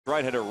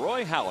Right-hander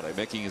Roy Halladay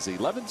making his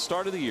 11th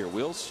start of the year.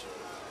 Wheels.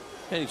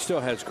 And he still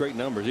has great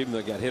numbers, even though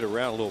he got hit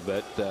around a little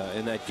bit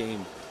in that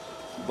game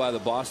by the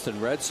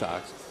Boston Red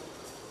Sox.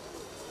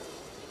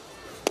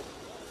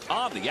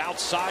 On the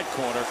outside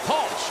corner,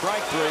 called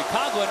strike three.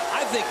 Coughlin,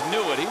 I think,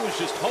 knew it. He was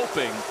just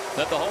hoping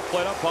that the home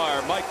plate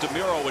umpire, Mike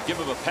DeMuro, would give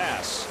him a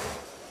pass.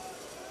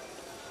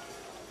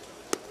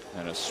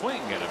 And a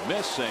swing and a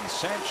miss, and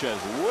Sanchez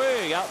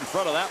way out in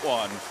front of that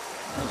one.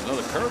 There's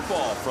another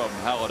curveball from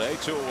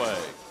Halladay, 2 away.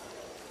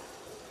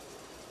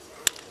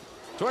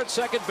 Towards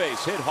second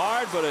base, hit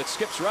hard, but it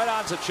skips right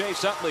on to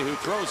Chase Utley, who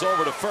throws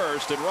over to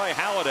first, and Roy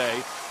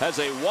Halladay has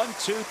a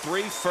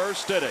 1-2-3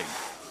 first inning.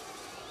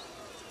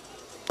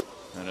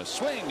 And a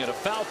swing and a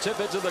foul tip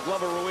into the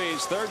glove of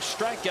Ruiz. Third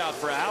strikeout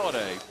for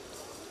Halladay.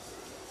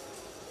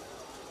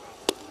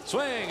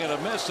 Swing and a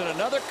miss and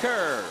another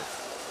curve.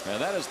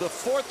 And that is the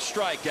 4th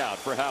strikeout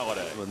for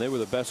Halladay. Well, they were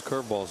the best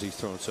curveballs he's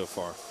thrown so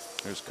far.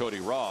 There's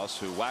Cody Ross,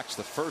 who whacks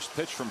the first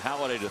pitch from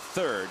Halladay to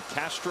third.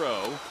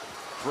 Castro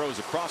throws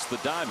across the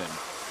diamond.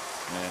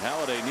 And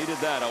Halladay needed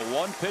that. A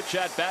 1-pitch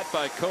at bat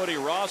by Cody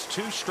Ross.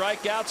 2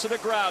 strikeouts and a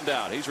ground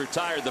out. He's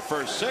retired the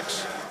first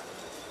 6.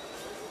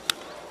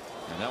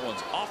 And that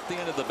one's off the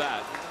end of the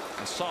bat.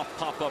 A soft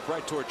pop up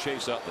right toward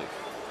Chase Utley.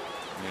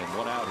 And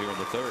 1 out here in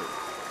the 3rd.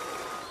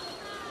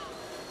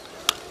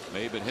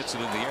 Maben hits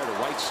it in the air to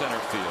right center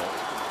field.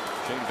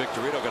 Shane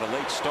Victorino got a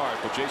late start,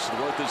 but Jason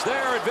Worth is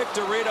there, and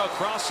Victorino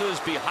crosses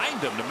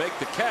behind him to make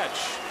the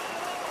catch.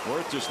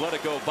 Worth just let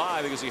it go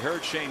by because he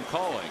heard Shane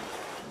calling,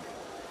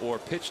 or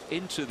pitched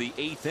into the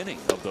 8th inning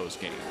of those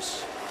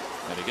games.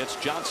 And he gets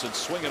Johnson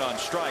swinging on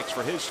strikes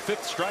for his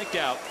 5th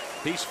strikeout.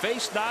 He's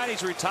faced 9.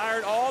 He's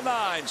retired all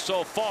 9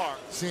 so far.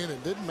 Seeing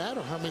it didn't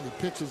matter how many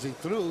pitches he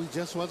threw. He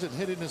just wasn't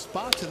hitting his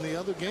spots in the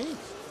other games.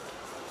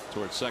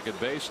 Towards second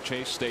base,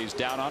 Chase stays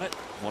down on it.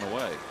 1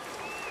 away.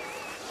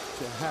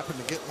 Did you happen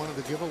to get one of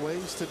the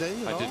giveaways today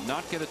at all? Did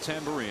not get a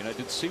tambourine. I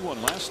did see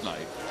one last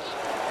night.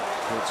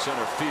 Towards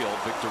center field,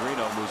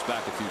 Victorino moves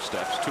back a few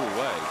steps. 2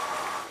 away.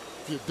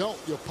 If you don't,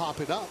 you'll pop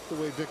it up the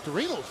way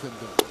Victorino's been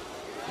doing.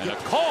 And a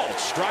called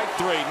strike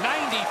 3.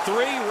 93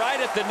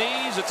 right at the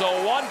knees. It's a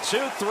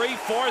 1-2-3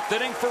 4th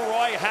inning for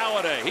Roy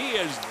Halladay. He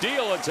is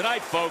dealing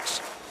tonight,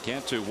 folks.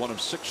 Cantu, 1 of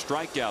 6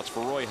 strikeouts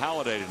for Roy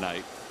Halladay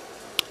tonight.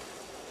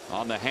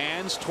 On the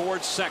hands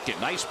towards second.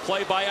 Nice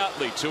play by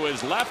Utley. To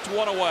his left,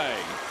 1 away.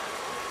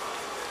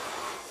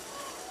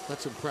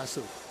 That's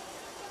impressive.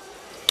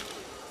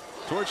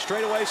 Towards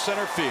straightaway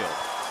center field.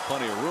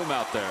 Plenty of room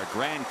out there.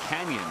 Grand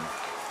Canyon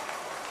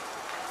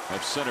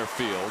of center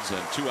fields,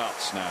 and 2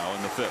 outs now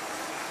in the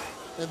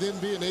 5th. And then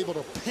being able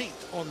to paint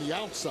on the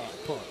outside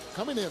part.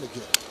 Coming in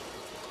again.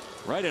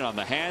 Right in on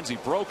the hands. He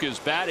broke his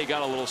bat. He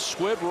got a little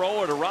squib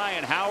roller to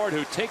Ryan Howard,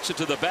 who takes it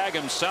to the bag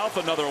himself.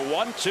 Another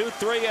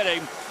 1-2-3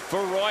 inning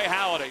for Roy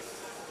Halladay.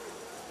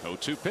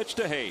 0-2 pitch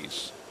to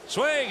Hayes.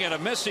 Swing and a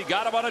miss. He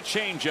got him on a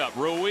changeup.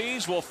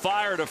 Ruiz will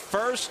fire to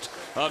first.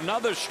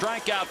 Another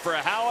strikeout for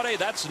Halladay.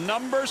 That's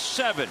number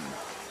 7.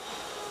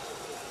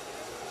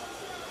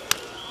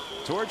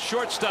 Towards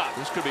shortstop.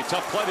 This could be a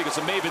tough play because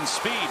of Maben's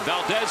speed.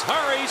 Valdez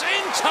hurries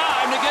in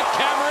time to get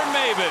Cameron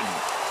Maben.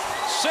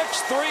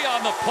 6-3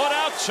 on the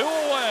putout. 2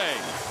 away.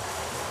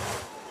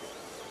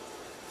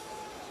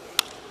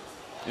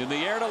 In the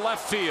air to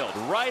left field,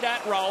 right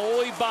at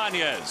Raul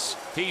Ibanez.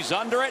 He's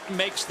under it,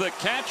 makes the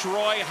catch.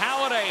 Roy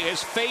Halladay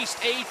has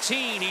faced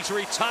 18. He's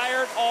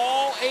retired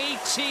all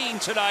 18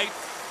 tonight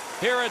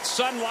here at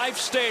Sun Life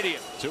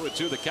Stadium.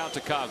 2-2 the count to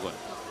Coughlin.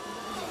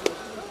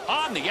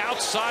 On the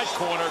outside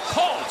corner,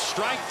 called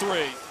strike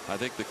 3. I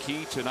think the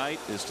key tonight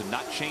is to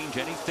not change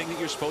anything that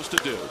you're supposed to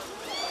do.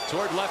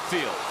 Toward left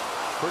field.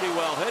 Pretty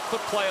well hit,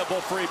 but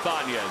playable for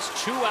Ibanez.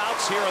 2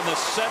 outs here in the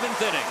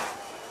 7th inning.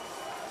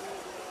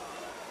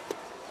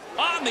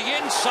 On the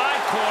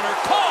inside corner,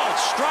 called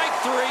strike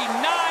 3.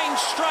 9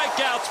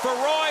 strikeouts for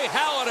Roy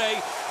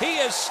Halladay.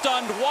 He has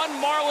stunned one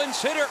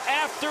Marlins hitter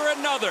after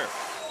another.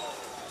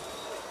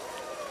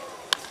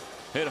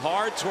 Hit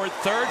hard toward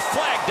third,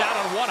 flag down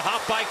on 1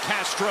 hop by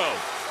Castro.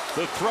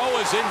 The throw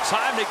is in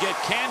time to get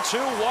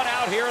Cantu. 1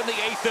 out here in the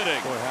 8th inning.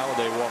 Boy,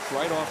 Halladay walked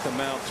right off the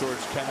mound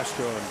towards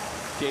Castro and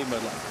gave him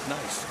a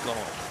nice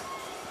call.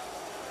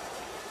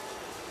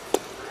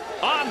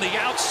 On the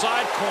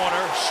outside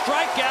corner,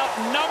 strikeout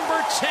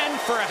number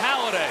 10 for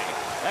Halladay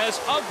as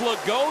Ugla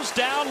goes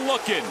down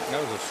looking.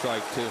 That was a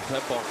strike too.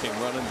 That ball came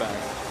running back.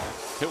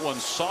 Hit one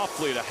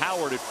softly to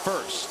Howard at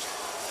first.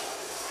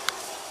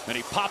 And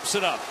he pops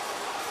it up.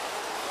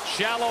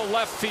 Shallow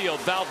left field.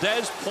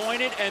 Valdez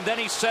pointed, and then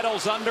he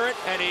settles under it,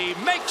 and he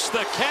makes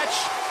the catch.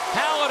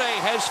 Halladay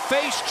has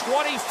faced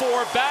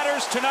 24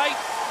 batters tonight.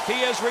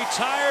 He has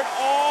retired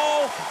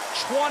all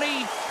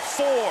 24.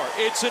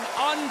 It's an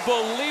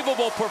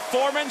unbelievable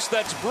performance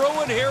that's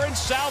brewing here in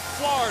South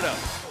Florida.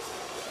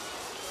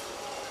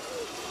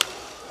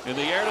 In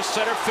the air to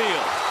center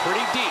field.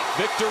 Pretty deep.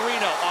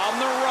 Victorino on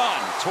the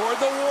run toward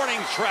the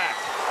warning track.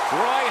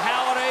 Roy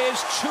Halladay is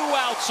 2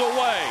 outs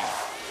away.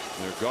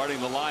 They're guarding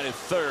the line at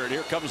third.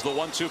 Here comes the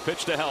 1-2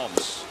 pitch to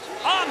Helms.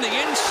 On the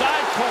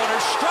inside corner,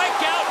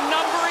 strikeout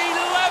number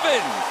 11.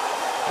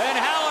 And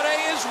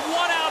Halladay is 1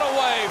 out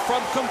away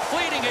from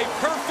completing a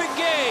perfect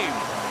game.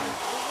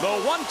 The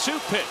 1-2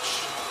 pitch.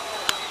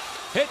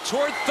 Hit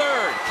toward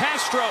third.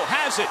 Castro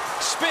has it.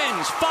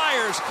 Spins,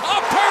 fires. A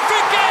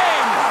perfect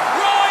game!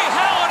 Roy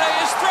Halladay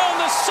has thrown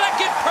the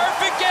second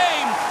perfect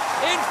game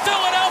in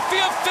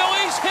Philadelphia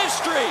Phillies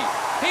history.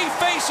 He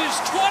faces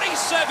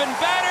 27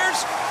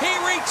 batters. He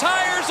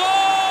retires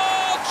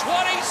all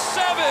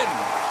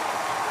 27.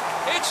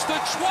 It's the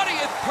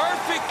 20th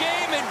perfect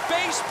game in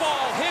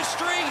baseball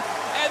history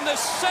and the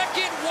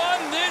second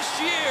one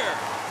this year.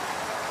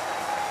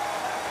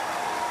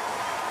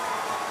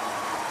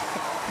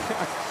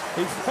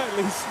 He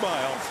finally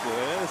smiles for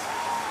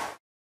this.